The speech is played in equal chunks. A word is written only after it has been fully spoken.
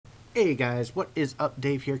Hey guys, what is up?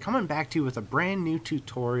 Dave here, coming back to you with a brand new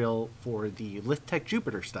tutorial for the Lithtech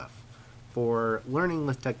Jupiter stuff, for learning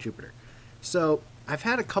Lithtech Jupiter. So, I've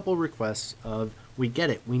had a couple requests of, we get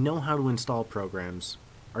it, we know how to install programs.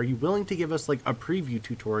 Are you willing to give us like a preview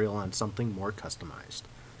tutorial on something more customized?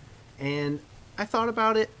 And I thought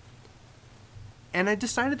about it, and I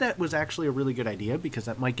decided that was actually a really good idea because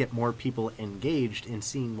that might get more people engaged in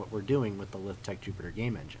seeing what we're doing with the Lithtech Jupiter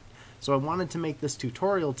game engine. So I wanted to make this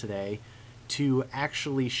tutorial today to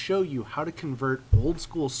actually show you how to convert old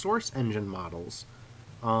school source engine models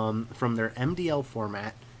from their MDL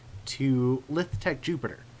format to Lithtech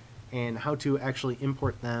Jupiter, and how to actually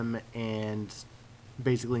import them and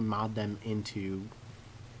basically mod them into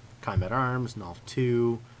Combat Arms, NOLF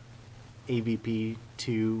 2, AVP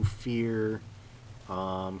 2, Fear,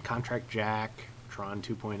 Contract Jack, Tron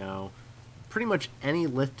 2.0, pretty much any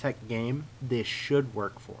Lithtech game this should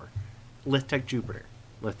work for. Lithtech Jupiter.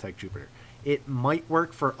 Lithtech Jupiter. It might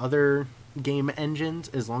work for other game engines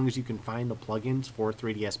as long as you can find the plugins for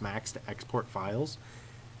 3ds Max to export files.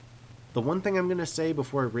 The one thing I'm going to say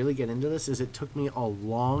before I really get into this is it took me a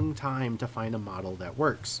long time to find a model that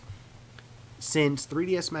works. Since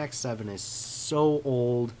 3ds Max 7 is so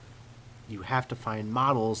old, you have to find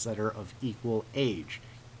models that are of equal age.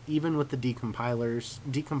 Even with the decompilers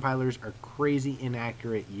are crazy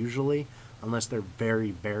inaccurate usually, unless they're very,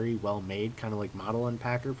 very well made, kind of like Model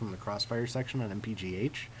Unpacker from the Crossfire section on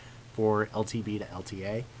MPGH for LTB to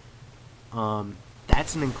LTA.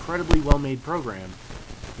 That's an incredibly well made program.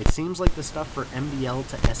 It seems like the stuff for MDL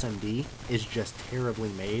to SMD is just terribly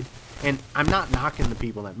made, and I'm not knocking the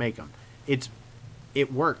people that make them. It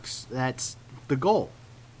works. That's the goal.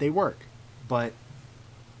 They work. But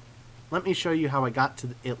let me show you how I got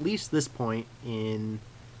to at least this point in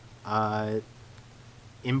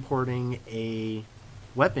importing a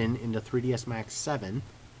weapon into 3ds Max 7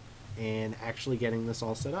 and actually getting this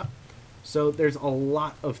all set up. So there's a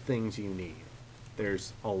lot of things you need.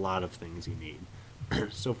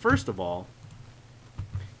 So first of all,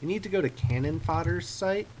 you need to go to Cannon Fodder's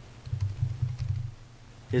site,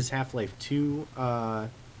 his Half-Life 2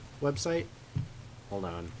 website. Hold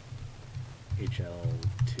on.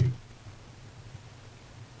 HL2.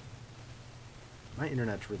 My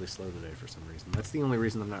internet's really slow today for some reason. That's the only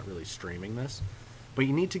reason I'm not really streaming this. But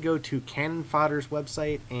you need to go to Cannon Fodder's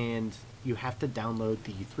website, and you have to download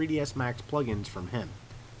the 3ds Max plugins from him,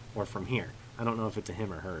 or from here. I don't know if it's a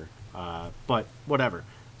him or her, but whatever.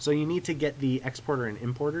 So you need to get the exporter and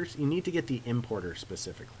importers. You need to get the importer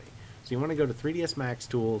specifically. So you want to go to 3ds Max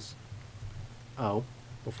Tools. Oh,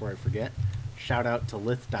 before I forget, shout out to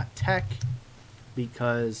Lithtech,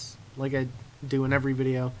 because like I do in every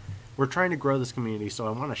video, we're trying to grow this community, so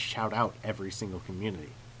I want to shout out every single community.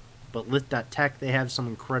 But Lithtech, they have some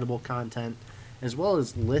incredible content, as well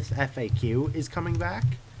as Lith FAQ is coming back.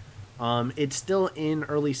 It's still in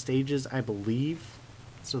early stages, I believe,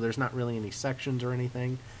 so there's not really any sections or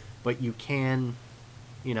anything, but you can,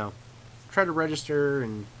 try to register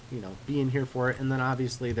and, be in here for it. And then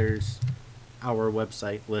obviously there's our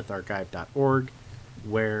website, litharchive.org,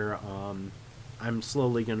 where I'm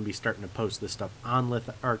slowly going to be starting to post this stuff on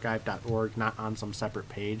litharchive.org, not on some separate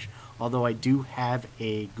page, although I do have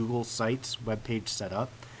a Google Sites webpage set up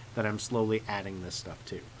that I'm slowly adding this stuff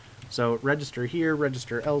to. So register here,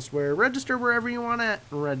 register elsewhere, register wherever you want to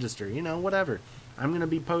register, whatever. I'm going to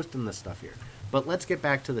be posting this stuff here. But let's get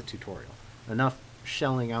back to the tutorial. Enough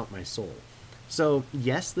shelling out my soul. So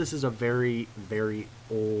yes, this is a very, very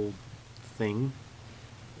old thing.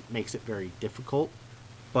 It makes it very difficult.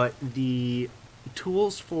 But the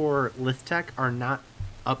tools for Lithtech are not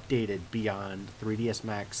updated beyond 3ds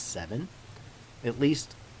Max 7, at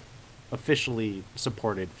least officially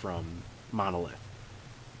supported from Monolith.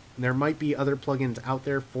 There might be other plugins out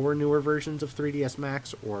there for newer versions of 3ds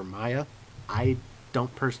Max or Maya. I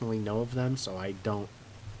don't personally know of them, so I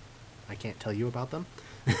can't tell you about them.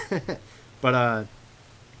 But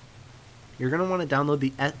you're going to want to download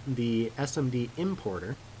the SMD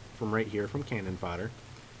importer from right here from Cannon Fodder.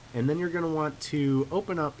 And then you're going to want to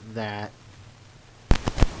open up that,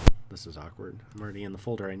 this is awkward, I'm already in the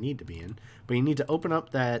folder I need to be in, but you need to open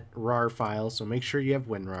up that RAR file, so make sure you have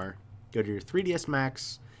WinRAR. Go to your 3ds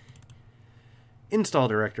Max install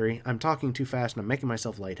directory. I'm talking too fast and I'm making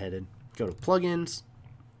myself lightheaded. Go to plugins,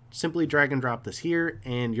 simply drag and drop this here,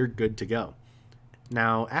 and you're good to go.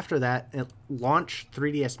 Now, after that, launch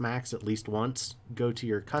 3ds Max at least once. Go to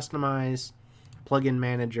your Customize, Plugin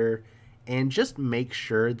Manager, and just make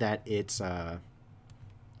sure that it's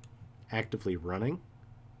actively running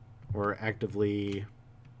or actively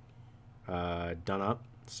done up.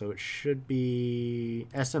 So it should be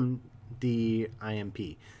SMD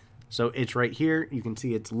IMP. So it's right here. You can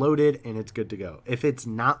see it's loaded and it's good to go. If it's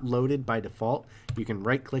not loaded by default, you can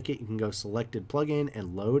right click it. You can go selected plugin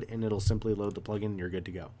and load, and it'll simply load the plugin and you're good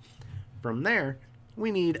to go. From there, we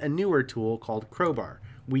need a newer tool called Crowbar.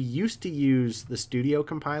 We used to use the Studio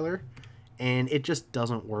compiler, and it just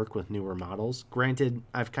doesn't work with newer models. Granted,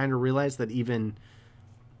 I've kind of realized that even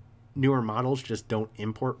newer models just don't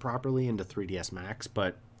import properly into 3ds Max,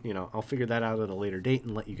 but you know, I'll figure that out at a later date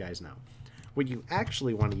and let you guys know. What you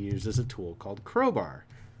actually want to use is a tool called Crowbar,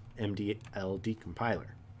 MDL decompiler.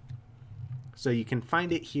 So you can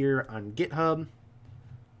find it here on GitHub.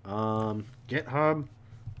 GitHub.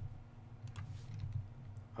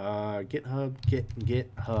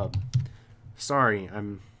 GitHub. Sorry,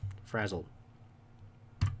 I'm frazzled.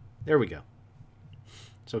 There we go.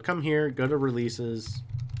 So come here, go to releases.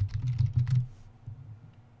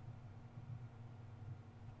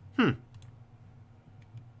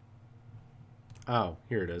 Oh,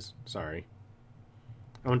 here it is. Sorry.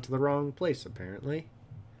 I went to the wrong place, apparently.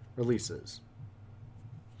 Releases.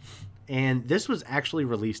 And this was actually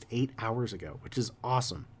released 8 hours ago, which is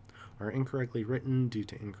awesome. Are incorrectly written due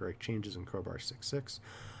to incorrect changes in Crowbar 6.6.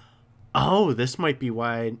 Oh, this might be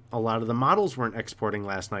why a lot of the models weren't exporting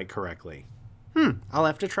last night correctly. I'll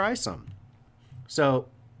have to try some. So,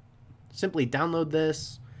 simply download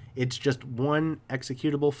this. It's just one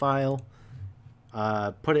executable file.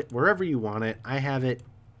 Put it wherever you want it. I have it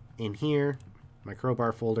in here, my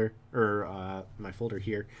Crowbar folder, or my folder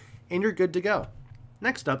here, and you're good to go.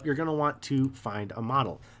 Next up, you're going to want to find a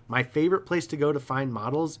model. My favorite place to go to find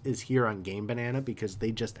models is here on Game Banana because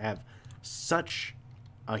they just have such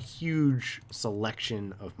a huge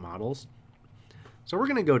selection of models. So we're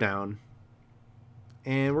going to go down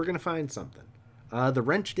and we're going to find something. The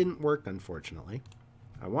wrench didn't work, unfortunately.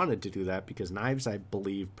 I wanted to do that because knives, I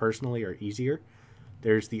believe, personally are easier.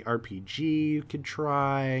 There's the RPG you could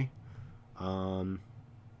try. The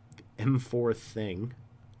M4 thing.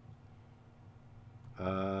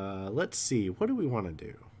 Let's see. What do we want to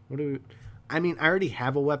do? I mean, I already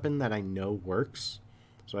have a weapon that I know works.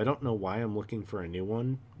 So I don't know why I'm looking for a new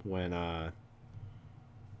one when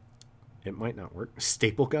it might not work.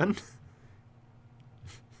 Staple gun?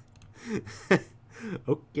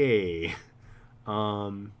 Okay.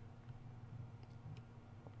 I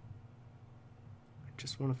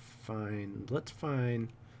just want to find... Let's find...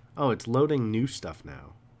 Oh, it's loading new stuff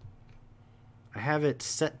now. I have it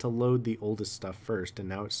set to load the oldest stuff first, and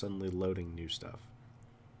now it's suddenly loading new stuff.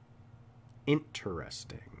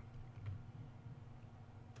 Interesting.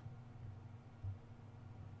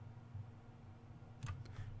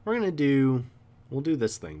 We're going to do... We'll do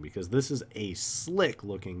this thing, because this is a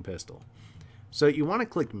slick-looking pistol. So you want to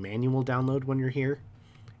click Manual Download when you're here,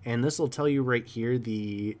 and this will tell you right here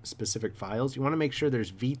the specific files. You want to make sure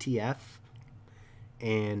there's VTF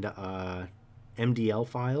and MDL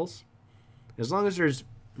files. As long as there's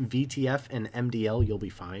VTF and MDL, you'll be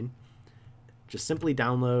fine. Just simply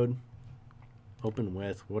download, open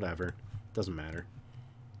with, whatever. Doesn't matter.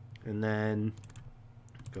 And then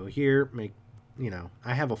go here, make, you know,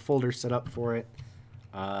 I have a folder set up for it.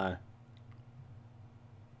 I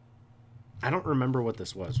don't remember what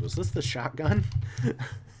this was. Was this the shotgun?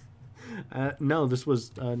 No, this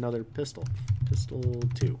was another pistol. Pistol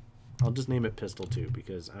 2. I'll just name it Pistol 2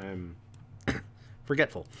 because I'm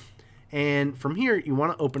forgetful. And from here, you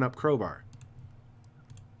want to open up Crowbar.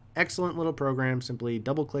 Excellent little program. Simply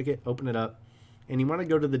double click it, open it up, and you want to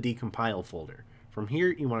go to the decompile folder. From here,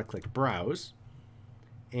 you want to click Browse,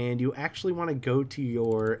 and you actually want to go to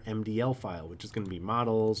your MDL file, which is going to be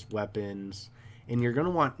models, weapons, and you're going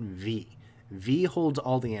to want V. V holds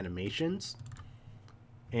all the animations.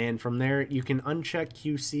 And from there, you can uncheck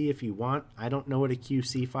QC if you want. I don't know what a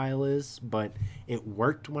QC file is, but it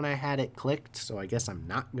worked when I had it clicked, so I guess I'm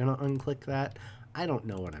not going to unclick that. I don't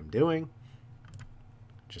know what I'm doing.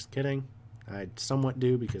 Just kidding. I somewhat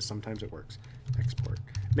do because sometimes it works. Export.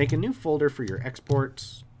 Make a new folder for your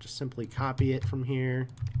exports. Just simply copy it from here.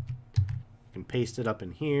 You can paste it up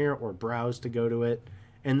in here or browse to go to it.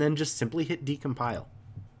 And then just simply hit decompile.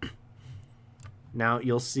 Now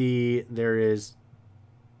you'll see there is...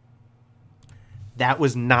 That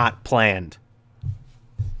was not planned.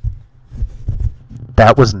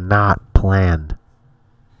 That was not planned.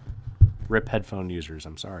 RIP headphone users,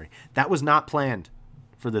 I'm sorry. That was not planned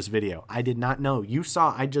for this video. I did not know. You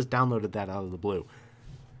saw I just downloaded that out of the blue.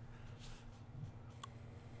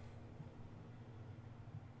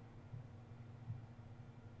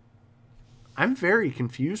 I'm very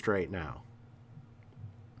confused right now.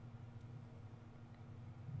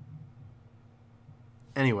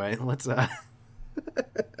 Anyway, let's oh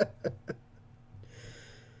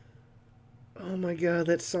my my god,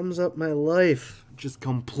 that sums up my life. Just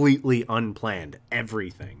completely unplanned.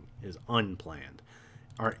 Everything is unplanned.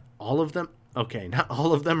 Are all of them? Okay, not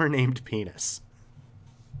all of them are named Penis.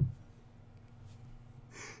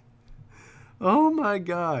 Oh my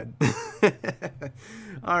god.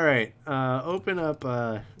 All right, open up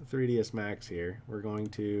 3ds Max here. We're going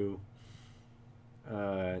to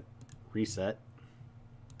reset.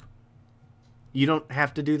 You don't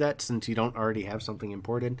have to do that since you don't already have something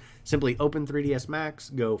imported. Simply open 3ds Max,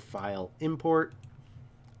 go File, Import.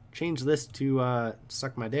 Change this to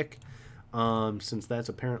Suck My Dick, since that's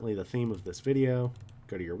apparently the theme of this video.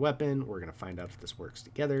 Go to your weapon. We're going to find out if this works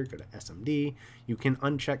together. Go to SMD. You can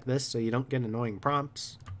uncheck this so you don't get annoying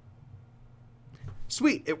prompts.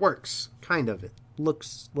 Sweet, it works. Kind of. It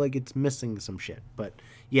looks like it's missing some shit. But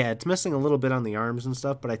yeah, it's missing a little bit on the arms and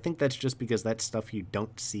stuff, but I think that's just because that's stuff you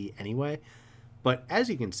don't see anyway. But as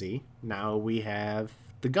you can see, now we have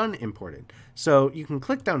the gun imported. So you can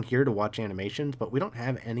click down here to watch animations, but we don't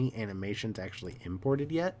have any animations actually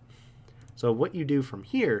imported yet. So what you do from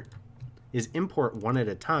here is import one at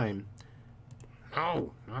a time.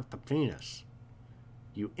 No, not the penis.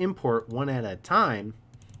 You import one at a time,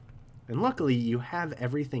 and luckily you have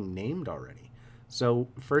everything named already. So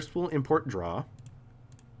first we'll import draw,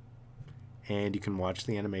 and you can watch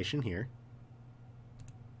the animation here.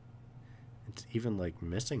 It's even like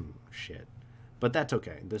missing shit, but that's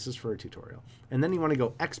okay. This is for a tutorial. And then you want to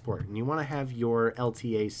go export, and you want to have your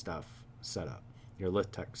LTA stuff set up, your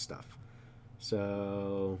Lithtech stuff.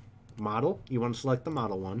 So model, you want to select the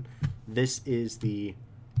model one. This is the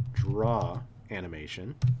draw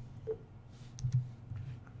animation.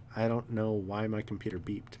 I don't know why my computer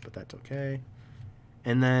beeped, but that's okay.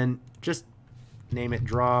 And then just name it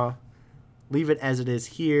draw. Leave it as it is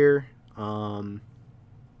here.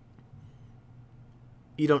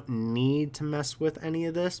 You don't need to mess with any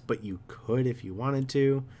of this, but you could if you wanted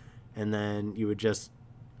to. And then you would just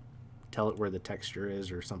tell it where the texture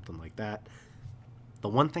is or something like that. The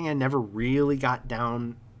one thing I never really got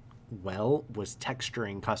down well was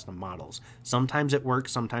texturing custom models. Sometimes it worked,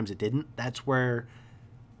 sometimes it didn't. That's where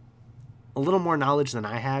a little more knowledge than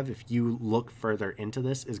I have, if you look further into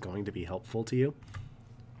this, is going to be helpful to you.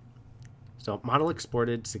 So model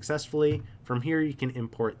exported successfully. From here you can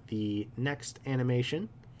import the next animation.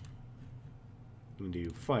 You can do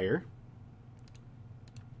fire.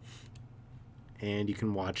 And you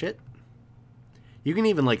can watch it. You can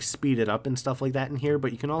even like speed it up and stuff like that in here,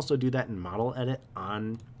 but you can also do that in model edit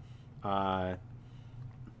on the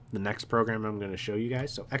next program I'm going to show you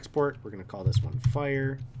guys. So export, we're going to call this one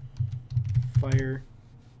fire, fire,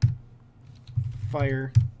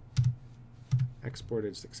 fire.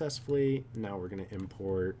 Exported successfully. Now we're going to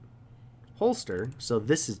import holster. So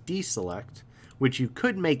this is deselect, which you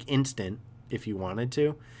could make instant if you wanted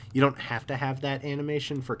to. You don't have to have that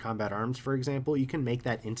animation for combat arms, for example. You can make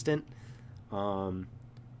that instant. So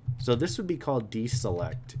this would be called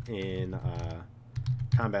deselect in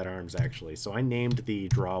combat arms, actually. So I named the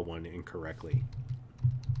draw one incorrectly.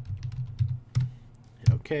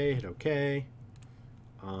 Hit OK, hit OK.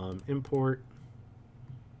 Import,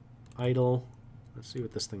 idle. Let's see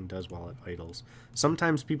what this thing does while it idles.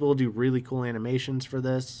 Sometimes people will do really cool animations for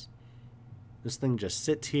this. This thing just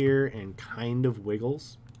sits here and kind of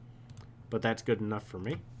wiggles, but that's good enough for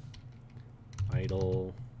me.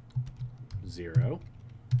 Idle 0.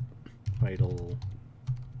 Idle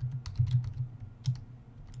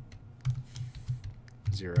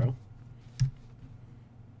 0.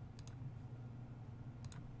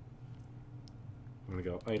 I'm going to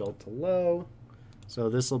go idle to low. So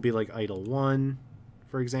this will be like idle 1,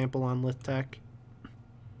 for example, on Lithtech.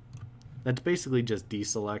 That's basically just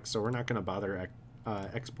deselect, so we're not going to bother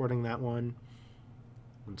exporting that one.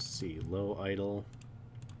 Let's see, low idle.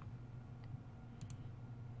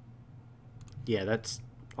 Yeah, that's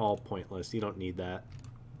all pointless. You don't need that.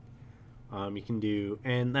 You can do,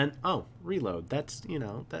 and then, oh, reload. That's, you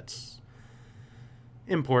know, that's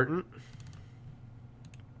important.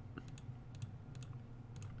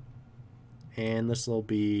 And this will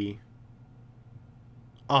be,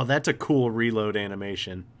 oh, that's a cool reload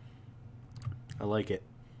animation. I like it.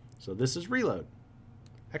 So this is reload.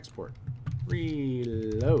 Export.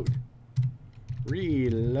 Reload.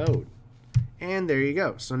 Reload. And there you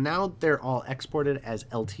go. So now they're all exported as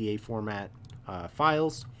LTA format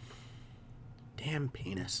files. Damn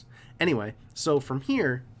penis. Anyway, so from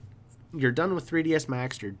here, you're done with 3ds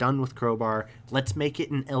Max, you're done with Crowbar. Let's make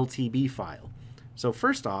it an LTB file. So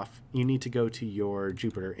first off, you need to go to your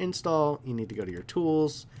Jupyter install, you need to go to your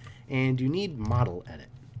tools, and you need model edit.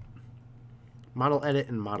 Model edit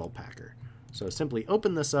and model packer. So simply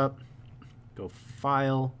open this up, go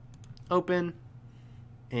file, open,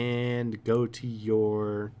 and go to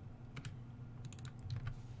your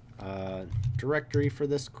directory for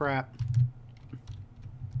this crap.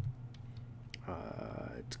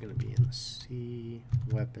 It's going to be in the C,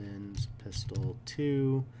 weapons, pistol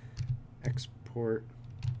 2, export.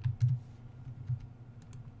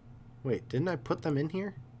 Wait, didn't I put them in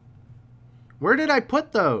here? Where did I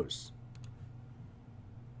put those?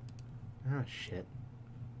 Oh, shit.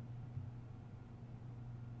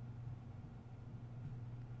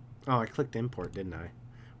 Oh, I clicked import, didn't I?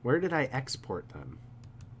 Where did I export them?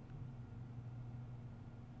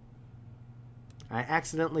 I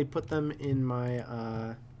accidentally put them in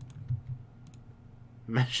my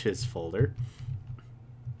meshes folder.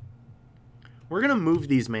 We're gonna move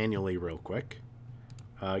these manually real quick.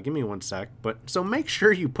 Give me 1 sec. But so make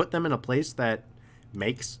sure you put them in a place that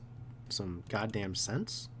makes some goddamn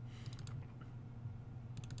sense.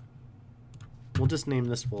 We'll just name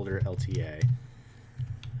this folder LTA.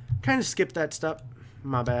 Kind of skipped that step,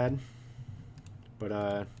 my bad.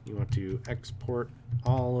 But you want to export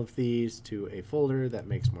all of these to a folder that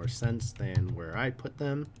makes more sense than where I put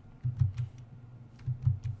them.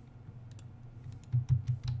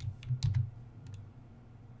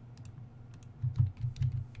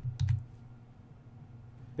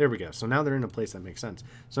 There we go. So now they're in a place that makes sense.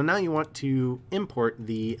 So now you want to import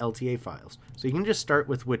the LTA files. So you can just start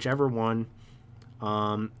with whichever one.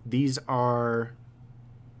 These are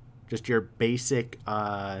just your basic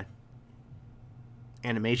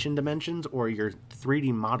animation dimensions or your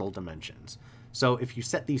 3D model dimensions. So if you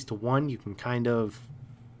set these to 1, you can kind of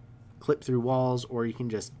clip through walls, or you can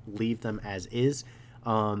just leave them as is.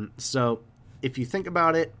 So if you think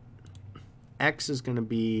about it, X is going to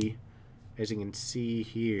be, as you can see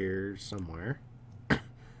here somewhere,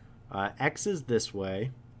 X is this way.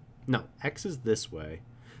 No, X is this way.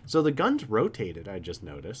 So the gun's rotated, I just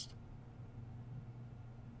noticed.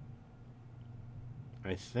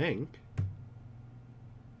 I think.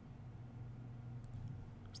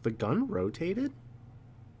 Is the gun rotated?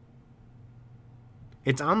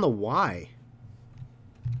 It's on the Y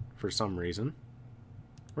for some reason.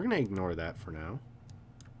 We're going to ignore that for now.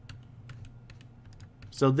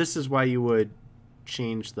 So this is why you would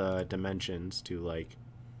change the dimensions to, like,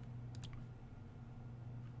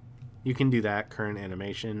 you can do that, current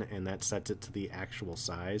animation, and that sets it to the actual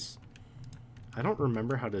size. I don't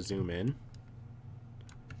remember how to zoom in.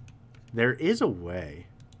 There is a way.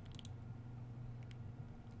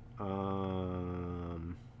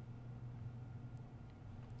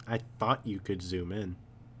 I thought you could zoom in.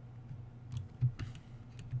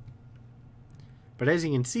 But as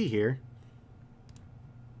you can see here,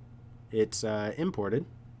 it's imported.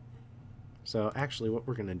 So actually what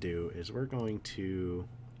we're going to do is we're going to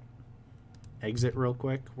exit real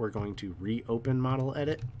quick. We're going to reopen model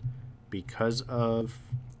edit because of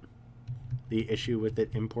the issue with it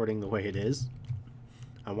importing the way it is.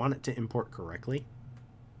 I want it to import correctly.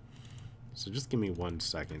 So just give me 1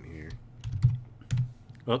 second here.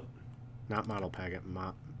 Oh, not model packet,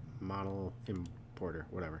 model importer,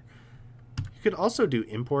 whatever. You could also do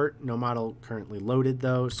import, no model currently loaded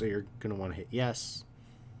though, so you're going to want to hit yes.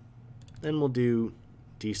 Then we'll do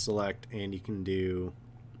deselect, and you can do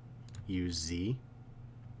use Z.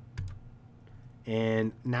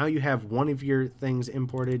 And now you have one of your things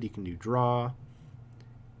imported. You can do draw,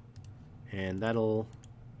 and that'll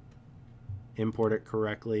import it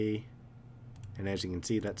correctly. And as you can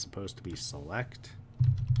see, that's supposed to be select.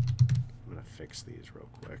 I'm going to fix these real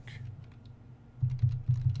quick.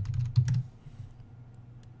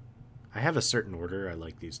 I have a certain order I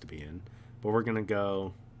like these to be in, but we're going to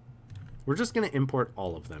go, we're just going to import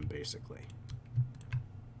all of them basically.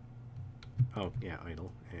 Oh yeah,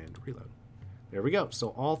 idle and reload. There we go. So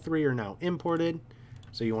all 3 are now imported.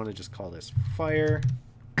 So you want to just call this fire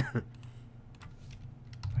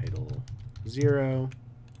idle 0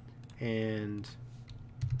 and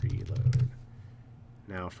reload.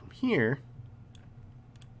 Now from here,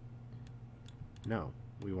 no,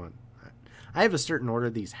 we want that. I have a certain order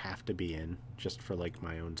these have to be in, just for like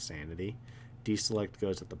my own sanity. Deselect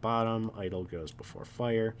goes at the bottom, idle goes before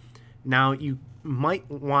fire. Now you might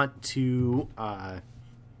want to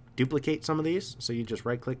duplicate some of these, so you just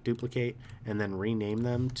right click duplicate and then rename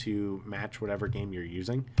them to match whatever game you're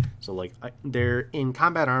using. So like they're in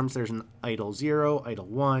Combat Arms, there's an idle 0, idle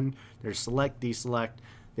 1, there's select, deselect,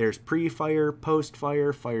 there's pre-fire,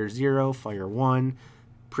 post-fire, fire 0, fire 1,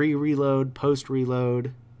 pre-reload,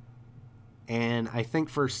 post-reload, and I think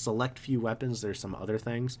for select few weapons there's some other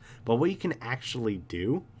things. But what you can actually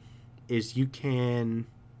do is you can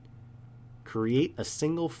create a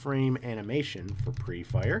single frame animation for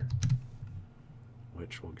pre-fire,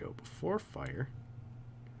 which will go before fire,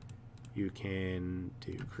 you can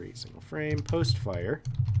do create single frame, post fire,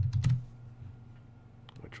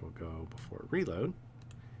 which will go before reload.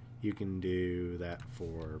 You can do that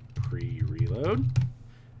for pre-reload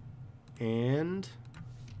and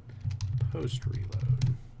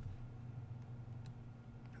post-reload.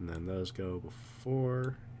 And then those go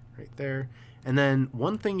before right there. And then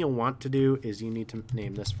one thing you'll want to do is you need to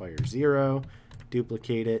name this fire 0,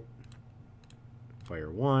 duplicate it,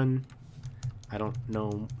 fire 1. I don't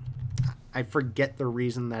know. I forget the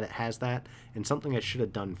reason that it has that. And something I should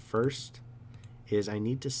have done first is I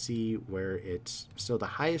need to see where it's, so the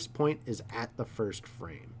highest point is at the first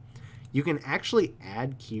frame. You can actually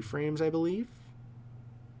add keyframes, I believe.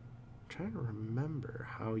 I'm trying to remember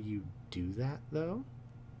how you do that though.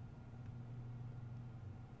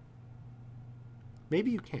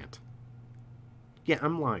 Maybe you can't. Yeah,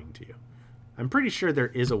 I'm lying to you. I'm pretty sure there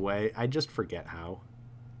is a way. I just forget how.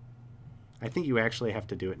 I think you actually have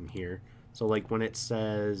to do it in here. So like when it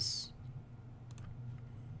says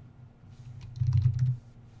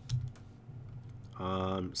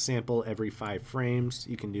sample every 5 frames,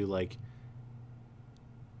 you can do like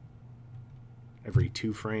every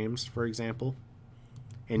 2 frames, for example.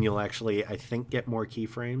 And you'll actually, I think, get more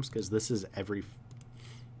keyframes because this is every...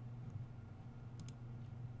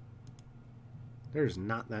 There's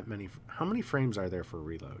not that many. How many frames are there for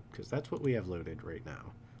reload? Because that's what we have loaded right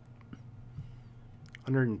now.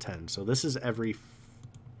 110. So this is every...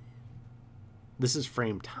 This is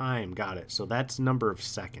frame time. Got it. So that's number of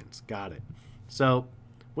seconds. Got it. So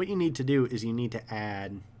what you need to do is you need to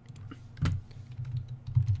add...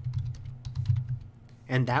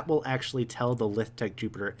 And that will actually tell the Lithtech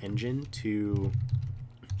Jupiter engine to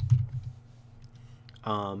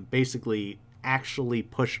basically actually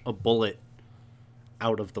push a bullet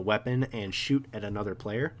out of the weapon and shoot at another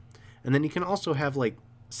player. And then you can also have like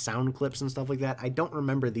sound clips and stuff like that. I don't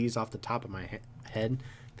remember these off the top of my head.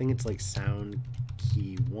 I think it's like sound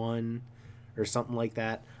key 1 or something like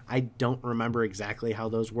that. I don't remember exactly how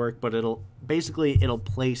those work, but it'll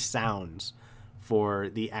play sounds for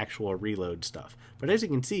the actual reload stuff. But as you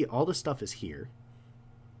can see, all the stuff is here.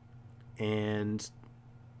 And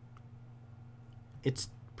it's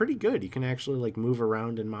pretty good. You can actually like move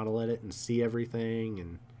around in model edit and see everything,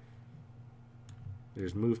 and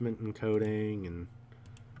there's movement encoding, and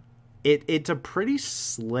it's a pretty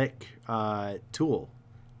slick tool,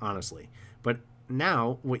 honestly. But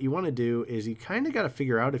now what you want to do is you kind of got to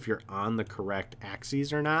figure out if you're on the correct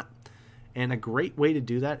axes or not. And a great way to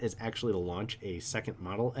do that is actually to launch a second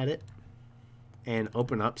model edit and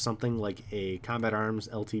open up something like a Combat Arms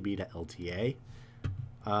LTB to LTA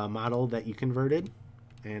model that you converted.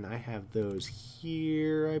 And I have those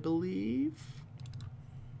here, I believe.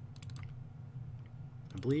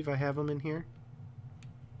 I believe I have them in here.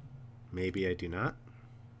 Maybe I do not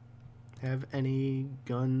have any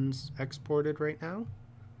guns exported right now.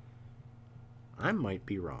 I might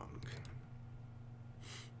be wrong.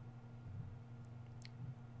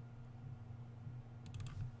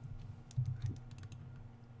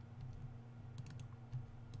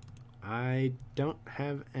 I don't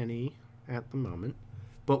have any at the moment.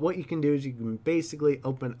 But what you can do is you can basically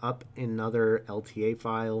open up another LTA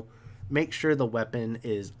file, make sure the weapon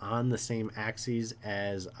is on the same axes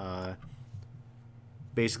as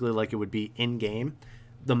basically like it would be in-game.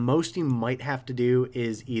 The most you might have to do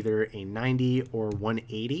is either a 90 or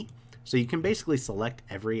 180. So you can basically select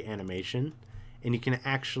every animation, and you can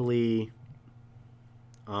actually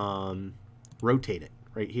rotate it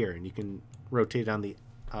right here. And you can rotate it on the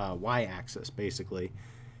y-axis, basically,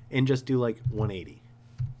 and just do like 180.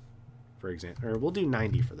 For example, or we'll do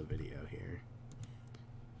 90 for the video here.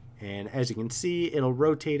 And as you can see, it'll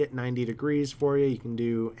rotate it 90 degrees for you. You can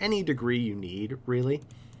do any degree you need, really.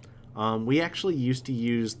 We actually used to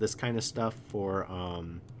use this kind of stuff for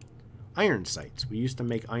iron sights. We used to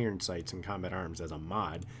make iron sights in Combat Arms as a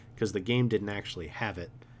mod because the game didn't actually have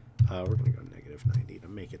it. We're going to go -90 to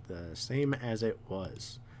make it the same as it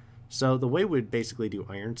was. So the way we'd basically do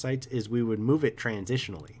iron sights is we would move it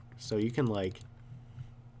transitionally. So you can like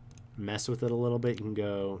mess with it a little bit. You can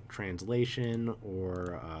go translation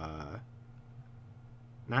or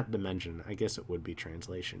not dimension. I guess it would be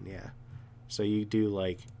translation, yeah. So you do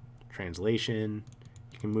like translation.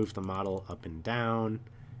 You can move the model up and down,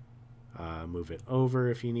 move it over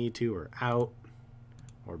if you need to, or out,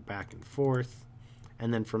 or back and forth.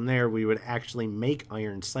 And then from there, we would actually make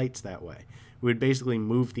iron sights that way. We would basically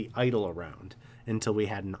move the idle around until we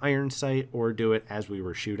had an iron sight, or do it as we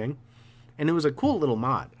were shooting. And it was a cool little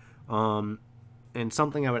mod. And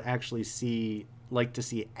something I would actually like to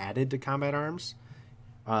see added to Combat Arms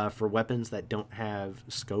for weapons that don't have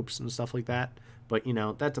scopes and stuff like that. But, you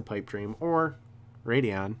know, that's a pipe dream. Or,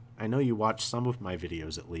 Radeon, I know you watch some of my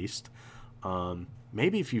videos at least.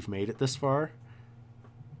 Maybe if you've made it this far,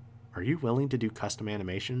 are you willing to do custom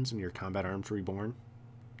animations in your Combat Arms Reborn?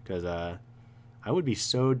 Because I would be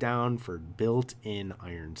so down for built-in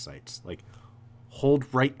iron sights. Like, hold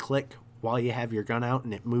right-click while you have your gun out,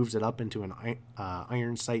 and it moves it up into an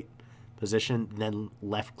iron sight position, then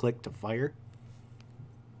left-click to fire.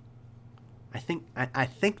 I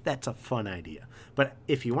think that's a fun idea. But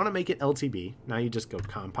if you want to make it LTB, now you just go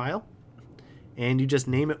compile, and you just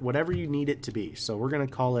name it whatever you need it to be. So we're going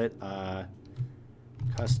to call it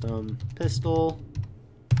custom pistol.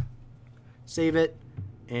 Save it,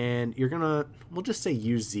 and we'll just say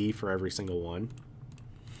use Z for every single one,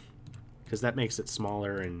 because that makes it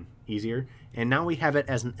smaller and easier. And now we have it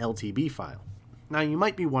as an LTB file. Now you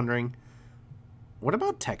might be wondering, what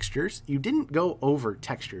about textures? You didn't go over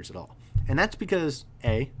textures at all. And that's because,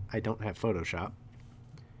 A, I don't have Photoshop.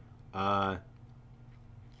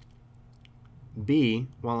 B,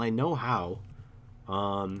 while I know how,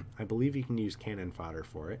 I believe you can use cannon fodder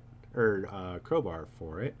for it, or crowbar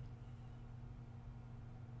for it.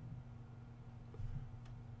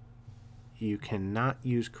 You cannot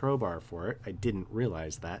use crowbar for it. I didn't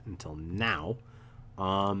realize that until now.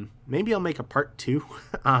 Maybe I'll make a part 2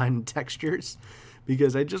 on textures,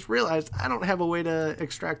 because I just realized I don't have a way to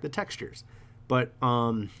extract the textures. But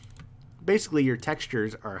basically your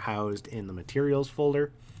textures are housed in the materials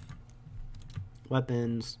folder,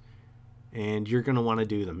 weapons, and you're going to want to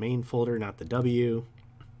do the main folder, not the W.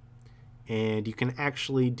 And you can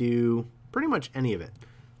actually do pretty much any of it.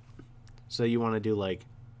 So you want to do like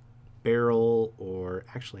barrel, or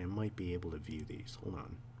actually I might be able to view these. Hold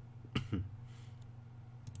on.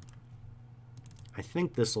 I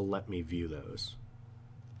think this will let me view those.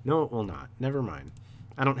 No, it will not. Never mind.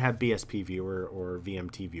 I don't have BSP viewer or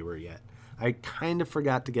VMT viewer yet. I kind of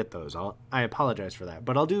forgot to get those. I apologize for that.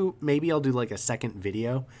 But maybe I'll do like a second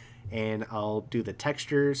video, and I'll do the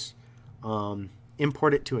textures,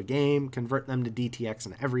 import it to a game, convert them to DTX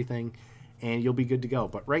and everything, and you'll be good to go.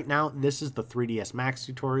 But right now, this is the 3ds Max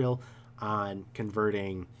tutorial on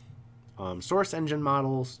converting source engine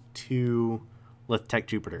models to Lithtech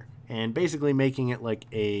Jupiter, and basically making it like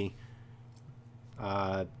a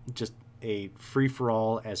just a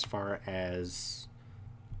free-for-all as far as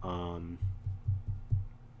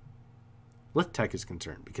Lithtech is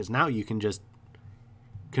concerned, because now you can just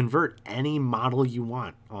convert any model you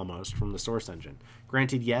want almost from the source engine.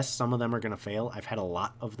 Granted, yes, some of them are going to fail. I've had a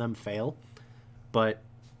lot of them fail, but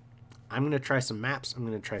I'm going to try some maps. I'm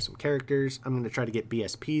going to try some characters. I'm going to try to get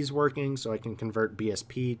BSPs working so I can convert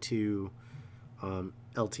BSP to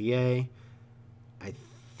LTA. I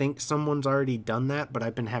think someone's already done that, but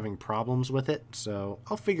I've been having problems with it, so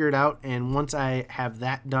I'll figure it out. And once I have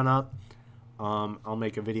that done up, I'll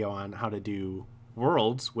make a video on how to do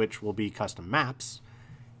worlds, which will be custom maps,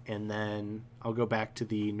 and then I'll go back to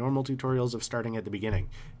the normal tutorials of starting at the beginning.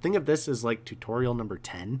 Think of this as like tutorial number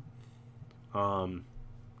 10, kind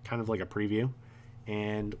of like a preview,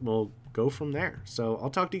 and we'll go from there. So I'll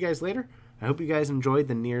talk to you guys later. I hope you guys enjoyed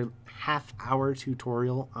the near half-hour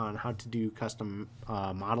tutorial on how to do custom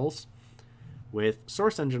models with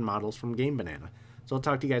source engine models from Game Banana. So I'll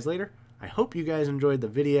talk to you guys later. I hope you guys enjoyed the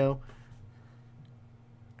video.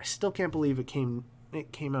 I still can't believe it came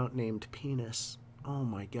out named Penis. Oh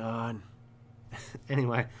my god.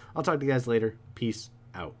 Anyway, I'll talk to you guys later. Peace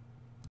out.